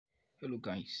Hello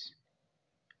guys,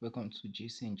 welcome to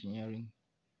JC Engineering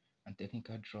and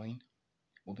Technical Drawing.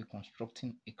 We'll be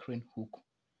constructing a crane hook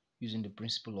using the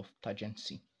principle of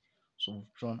tangency. So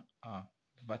we've drawn a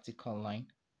vertical line,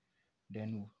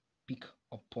 then we'll pick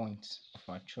a point of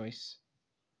our choice,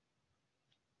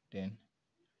 then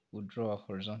we'll draw a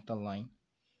horizontal line,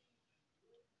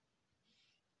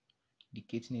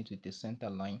 indicating it with a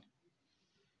center line,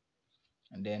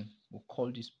 and then we'll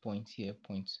call this point here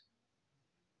point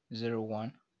 0,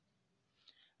 1,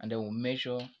 and then we'll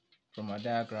measure from our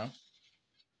diagram.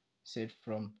 Said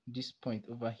from this point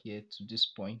over here to this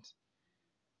point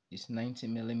is 90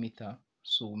 millimeter,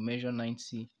 so we'll measure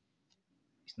 90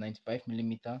 is 95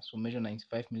 millimeter, so measure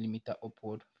 95 millimeter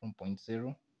upward from point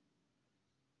 0.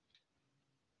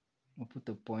 We'll put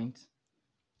a point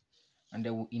and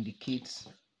then we'll indicate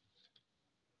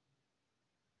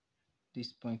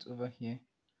this point over here,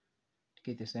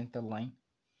 indicate a center line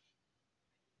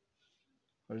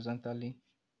horizontally,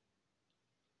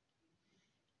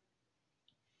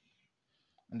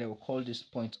 and then we'll call this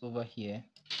point over here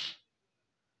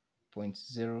point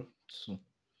 0,2.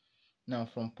 Now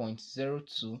from point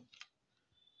 0,2,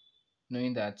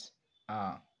 knowing that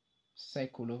our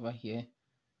circle over here,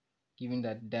 given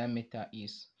that diameter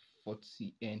is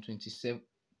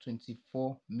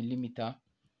 24 millimeter,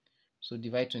 so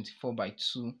divide 24 by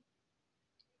 2,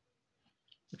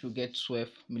 which will get 12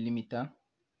 millimeter.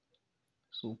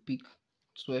 So pick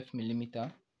 12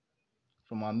 millimeter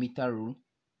from our meter rule,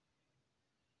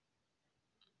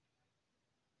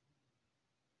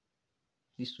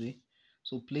 this way.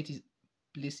 So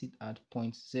place it at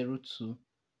point 0,2.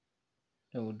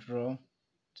 Then we'll draw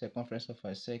circumference of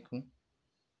our circle.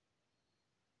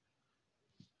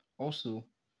 Also,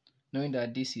 knowing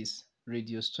that this is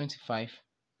radius 25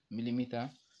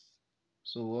 millimeter,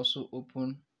 so we'll also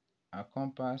open our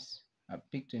compass and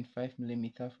pick 25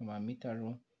 millimeter from our meter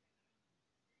rule.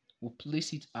 We'll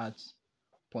place it at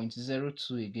point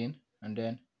 0,2 again, and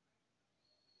then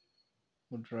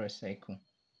we'll draw a circle.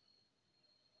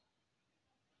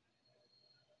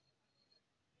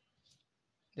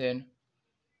 Then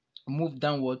move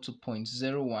downward to point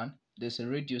 0,1. There's a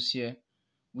radius here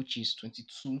which is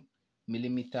 22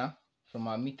 millimeter. From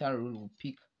our meter rule, we'll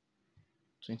pick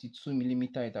 22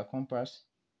 millimeter at our compass.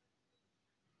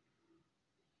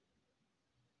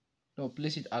 Now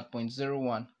place it at point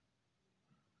 0,1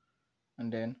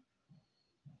 and then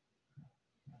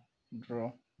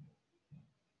draw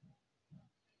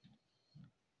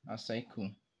a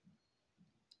circle.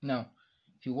 Now,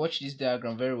 if you watch this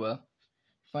diagram very well,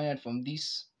 find out from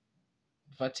this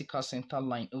vertical center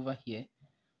line over here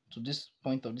to this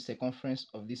point of the circumference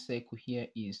of this circle here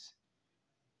is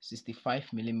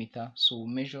 65 millimeter. So we'll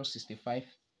measure 65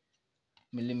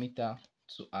 millimeter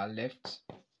to our left,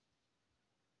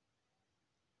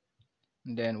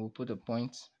 and then we'll put a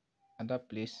point at that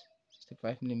place,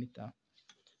 65 millimeter.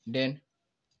 Then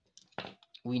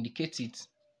we indicate it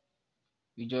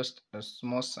with just a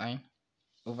small sign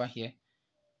over here.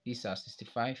 These are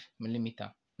 65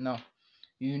 millimeter. Now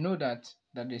you know that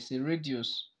there's a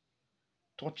radius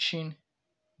touching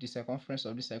the circumference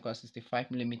of the circle at 65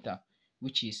 millimeter,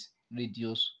 which is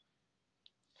radius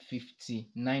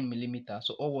 59 millimeter.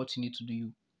 So all what you need to do,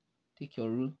 you take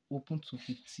your rule, open to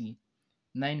 59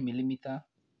 millimeter.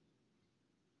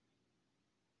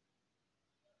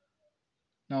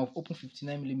 Now open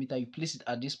 59 millimeter, you place it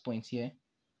at this point here,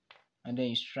 and then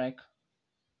you strike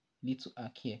little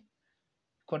arc here.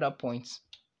 Call that point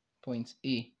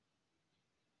A.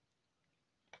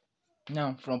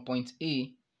 Now from point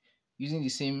A, using the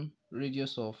same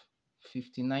radius of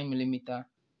 59 millimeter,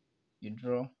 you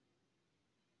draw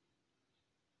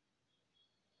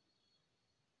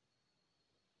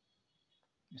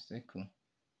a circle.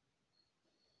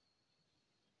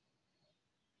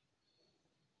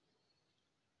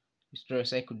 You draw a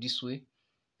circle this way.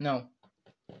 Now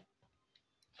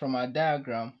from our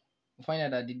diagram, we find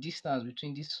out that the distance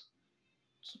between these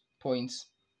 2 points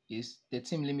is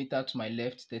 13 millimeter to my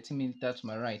left, 13 millimeter to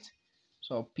my right.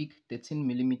 So I'll pick 13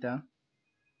 millimeter,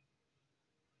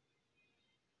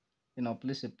 then I'll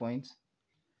place a point,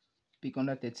 pick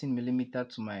under 13 millimeter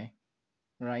to my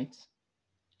right,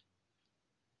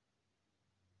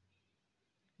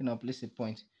 then I'll place a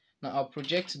point. Now I'll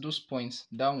project those points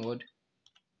downward.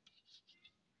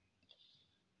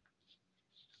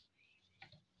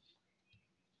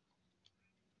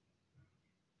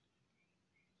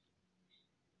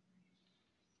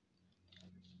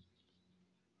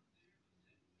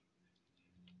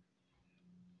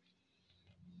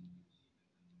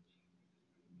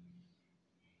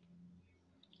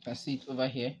 You can see it over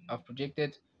here. I've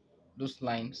projected those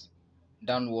lines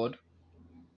downward.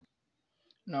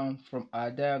 Now from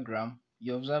our diagram,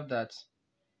 you observe that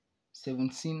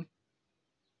 17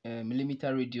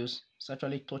 millimeter radius is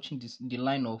actually touching the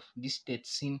line of this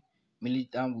 13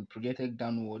 millimeter we projected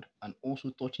downward, and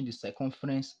also touching the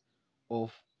circumference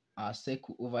of our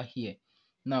circle over here.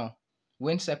 Now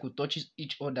when circle touches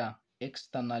each other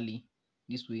externally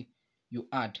this way, you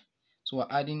add. So we're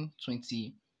adding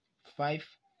 25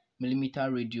 millimeter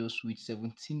radius with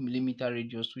 17 millimeter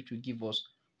radius, which will give us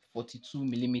 42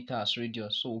 millimeters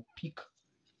radius. So we'll pick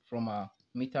from our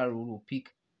meter rule, we'll pick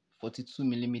 42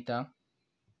 millimeter,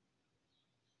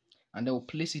 and then we'll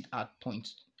place it at point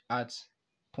 0.02.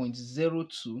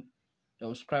 Then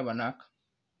we'll scribe an arc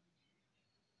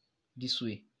this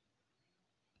way.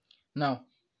 Now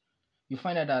you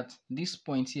find out that this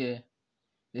point here,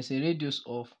 there's a radius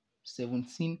of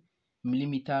 17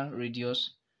 millimeter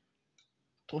radius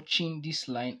touching this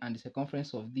line and the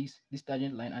circumference of this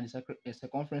tangent line and the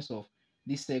circumference of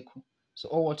this circle. So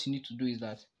all what you need to do is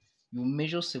that you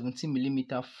measure 17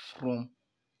 millimeter from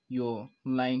your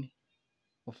line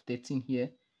of 13 here,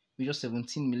 measure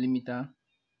 17 millimeter,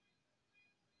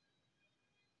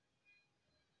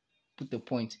 put the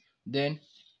point. Then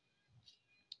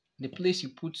the place you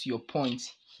put your point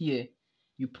here,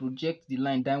 you project the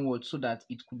line downward so that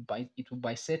it will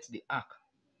bisect the arc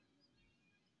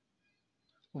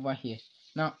over here.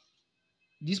 Now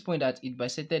this point that it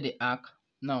bisected the arc,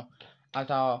 now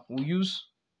we'll use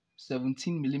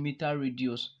 17 millimeter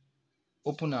radius.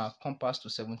 Open our compass to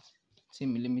 17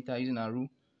 millimeter using our rule.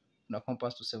 Open our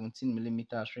compass to 17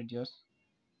 millimeters radius.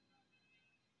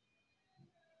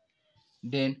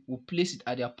 Then we'll place it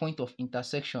at their point of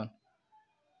intersection.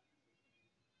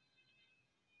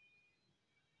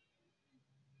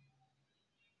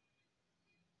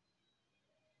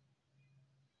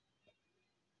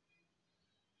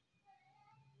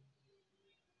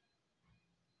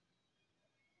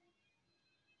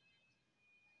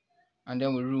 And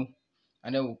then we rule,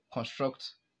 and then we'll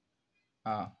construct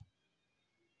our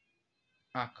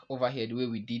arc over here the way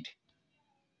we did.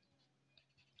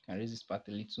 Can raise this part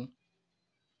a little.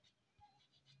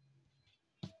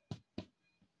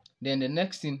 Then the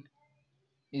next thing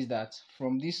is that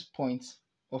from this point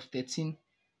of 13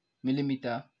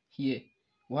 millimeter here,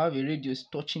 we have a radius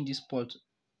touching this point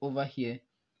over here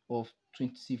of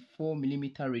 24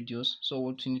 millimeter radius. So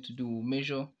what we need to do, we'll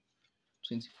measure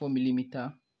 24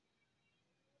 millimeter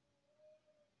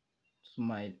to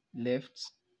my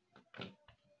left.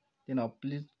 Then I'll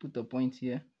put a point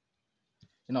here.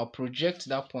 Then I'll project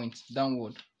that point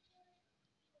downward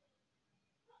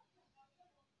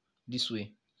this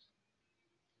way.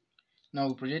 Now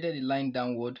we projected the line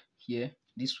downward here.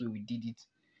 This way we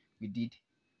did.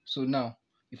 So now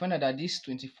you find out that this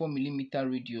 24 millimeter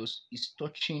radius is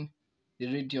touching the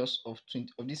radius of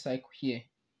this cycle here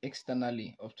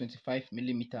externally of 25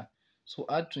 millimeter. So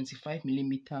add 25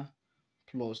 millimeter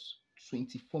plus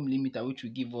 24 millimeter, which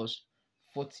will give us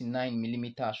 49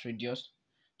 millimeters radius.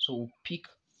 So we'll pick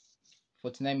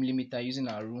 49 millimeter using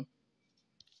our rule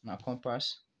and our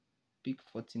compass. Pick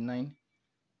 49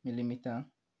 millimeter,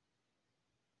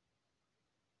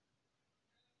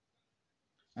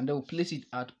 and then we'll place it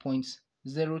at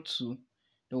 0.02.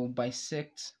 Then we'll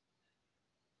bisect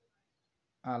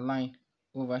our line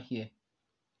over here.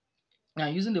 Now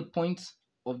using the point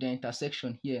of the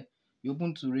intersection here, you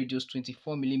open to radius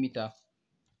 24 millimeter.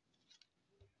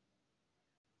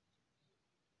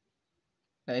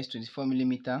 That is 24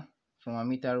 millimeter from our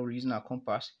meter rule using our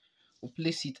compass. We'll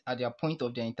place it at their point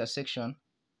of the intersection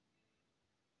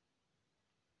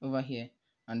over here,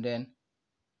 and then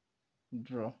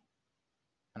draw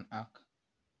an arc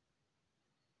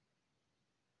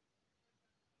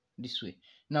this way.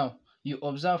 Now you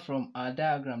observe from our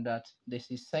diagram that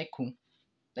there's a cycle,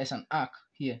 there's an arc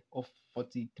here of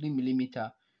 43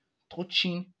 millimeter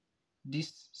touching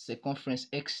this circumference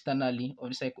externally of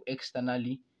the cycle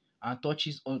externally, and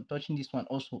touching this one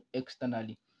also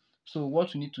externally. So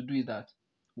what we need to do is that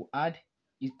we'll add,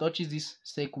 it touches this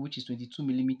circle which is 22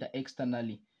 millimeter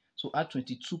externally. So add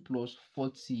 22 plus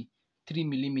 43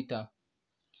 millimeter.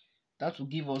 That will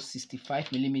give us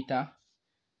 65 millimeter.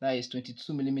 That is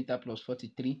 22 millimeter plus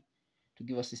 43 to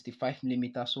give us 65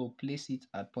 millimeter. So place it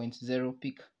at 0.0,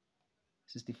 pick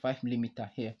 65 millimeter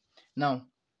here. Now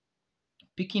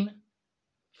picking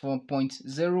from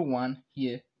 0.01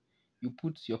 here, you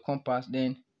put your compass,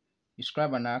 then you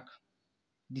scribe an arc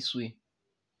this way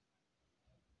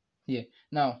here.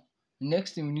 Now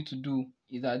next thing we need to do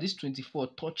is that this 24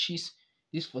 touches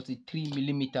this 43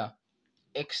 millimeter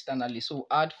externally. So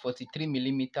add 43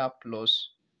 millimeter plus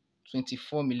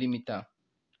 24 millimeter.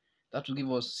 That will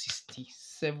give us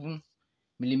 67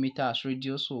 millimeters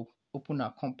radius. So open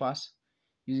our compass,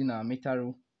 using our meter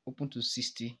rule, open to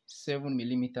 67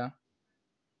 millimeter.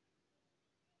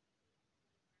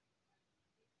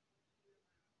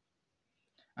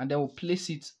 And then we'll place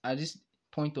it at this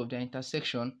point of the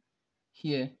intersection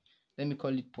here. Let me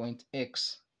call it point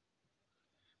X.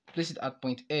 Place it at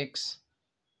point X,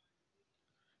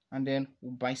 and then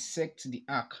we'll bisect the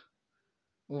arc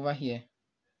over here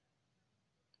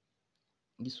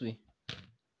this way.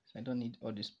 So I don't need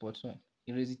all the spots, so I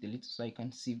erase it a little so I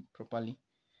can see properly.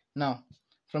 Now,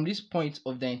 from this point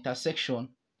of the intersection,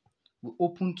 we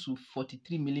open to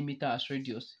 43 millimeter as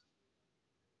radius.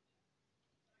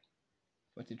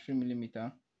 43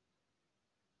 millimeter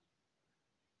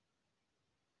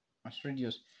as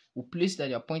radius. We'll place it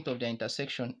at the point of the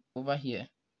intersection over here,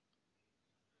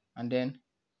 and then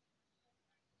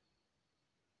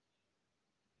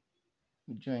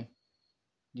we join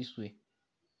this way.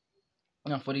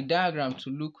 Now, for the diagram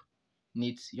to look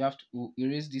neat, you have to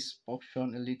erase this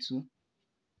portion a little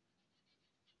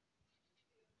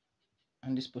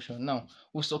and this portion. Now,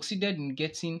 we succeeded in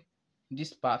getting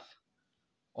this path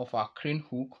of our crane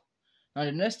hook. Now,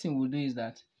 the next thing we'll do is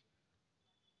that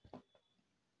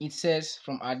it says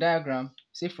from our diagram,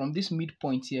 say from this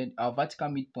midpoint here, our vertical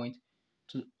midpoint,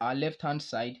 to our left hand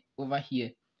side over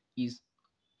here is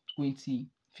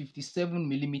 57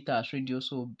 millimeters radius.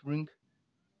 So we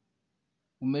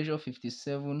measure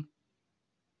 57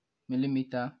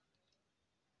 millimeter,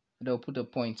 and then we'll put a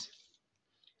point,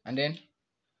 and then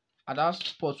at that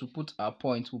spot we put our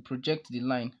point, we'll project the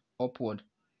line upward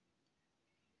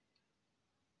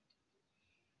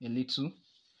a little.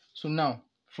 So now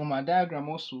from our diagram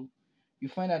also, you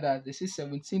find out that this is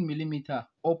 17 millimeter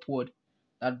upward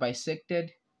that bisected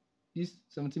this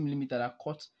 17 millimeter that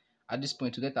cut at this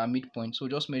point to get our midpoint. So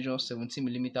just measure 17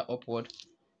 millimeter upward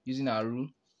using our rule.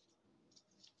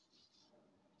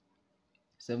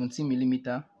 17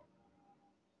 millimeter.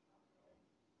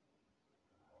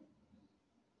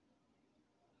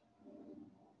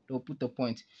 We'll put a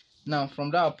point. Now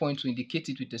from that point, we indicate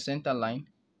it with a center line.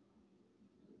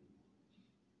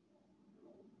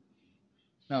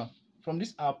 Now from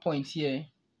this our point here,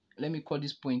 let me call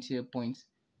this point here point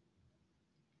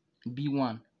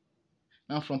B1.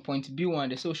 Now from point B1,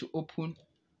 they say we should open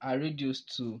our radius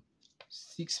to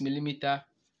 6 millimeter,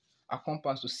 our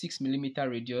compass to 6 millimeter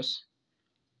radius.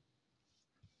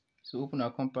 So open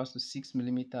our compass to 6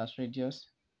 millimeters radius.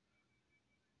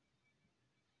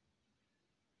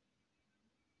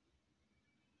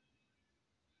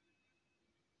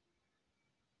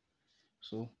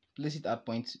 So place it at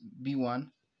point B1.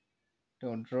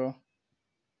 Then draw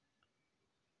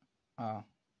a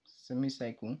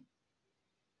semicircle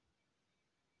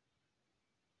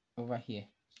over here.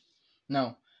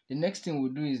 Now the next thing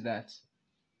we'll do is that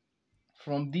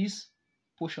from this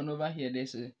portion over here,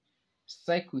 there's a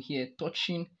circle here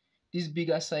touching this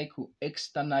bigger circle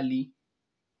externally,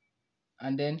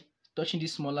 and then touching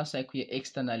this smaller circle here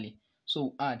externally.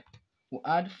 So we'll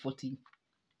add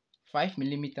 45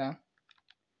 millimeter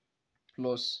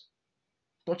plus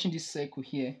touching this circle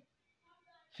here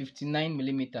 59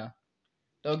 millimeter.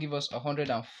 That will give us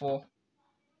 104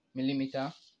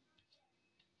 millimeter.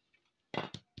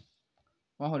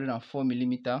 104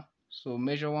 millimeter. So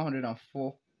measure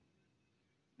 104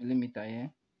 millimeter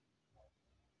here.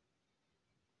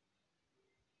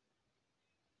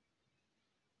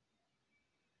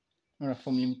 Yeah.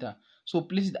 4 millimeter. So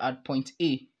place it at point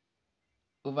A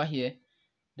over here.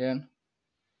 Then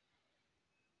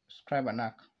scribe an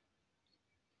arc.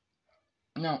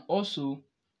 Now also,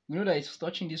 we know that it's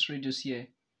touching this radius here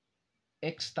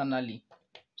externally.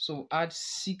 So add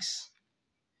 6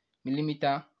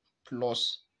 millimeter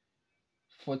plus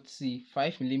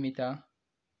 45 millimeter.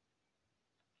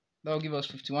 That will give us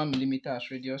 51 millimeter as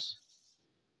radius.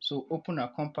 So open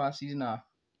our compass using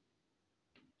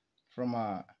from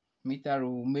our meter,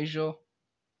 we'll measure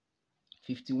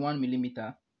 51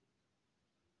 millimeter.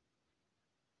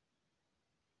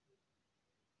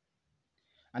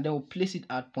 And then we'll place it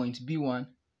at point B1.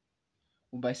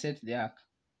 We'll bisect the arc.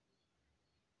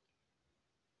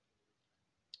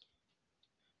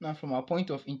 Now from our point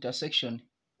of intersection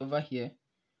over here,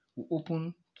 we'll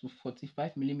open to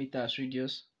 45 millimeters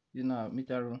radius using our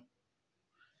meter rule.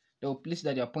 Then we'll place it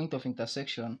at their point of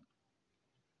intersection,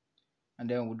 and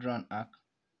then we'll draw an arc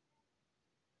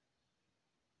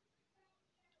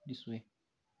this way.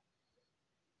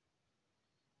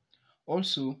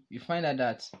 Also, you find out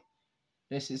that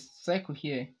there's a circle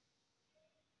here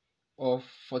of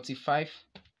 45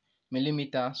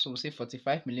 millimeter. So we'll say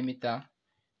 45 millimeter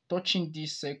touching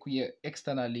this circle here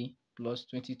externally plus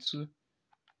 22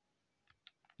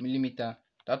 millimeter.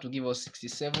 That will give us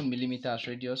 67 millimeters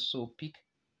radius. So pick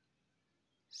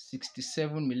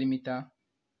 67 millimeter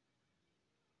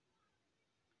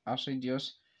as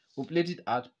radius. We'll place it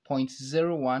at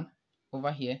 0.01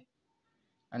 over here,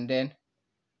 and then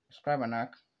describe an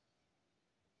arc.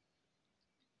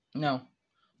 Now,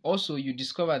 also you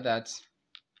discover that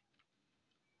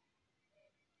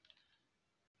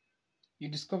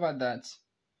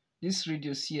this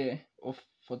radius here of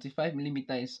 45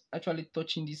 millimeter is actually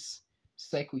touching this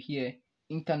circle here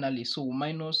internally. So we'll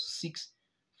minus 6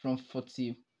 from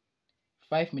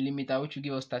 45 millimeter, which will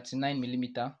give us 39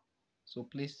 millimeter. So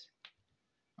place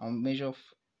our measure of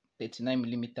 39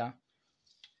 millimeter.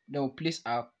 Then we'll place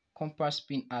our compass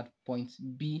pin at point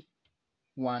B1.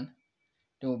 Then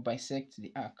we'll bisect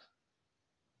the arc.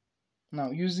 Now,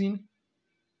 using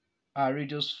our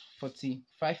radius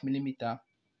 45 millimeter,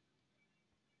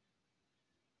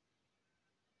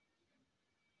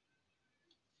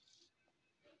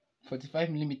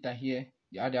 here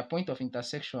at their point of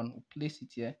intersection, we'll place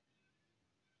it here,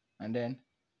 and then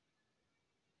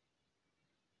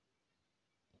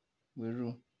we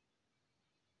rule.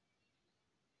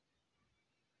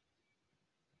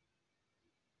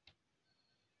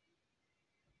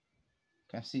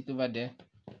 You can see it over there,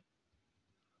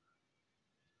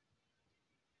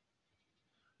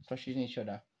 touching each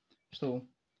other. So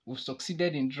we've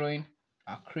succeeded in drawing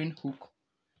a crane hook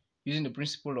using the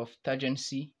principle of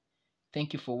tangency.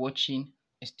 Thank you for watching.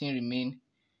 I still remain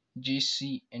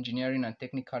JC Engineering and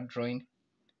Technical Drawing.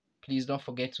 Please don't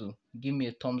forget to give me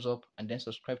a thumbs up and then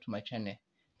subscribe to my channel.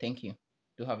 Thank you.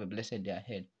 Do have a blessed day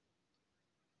ahead.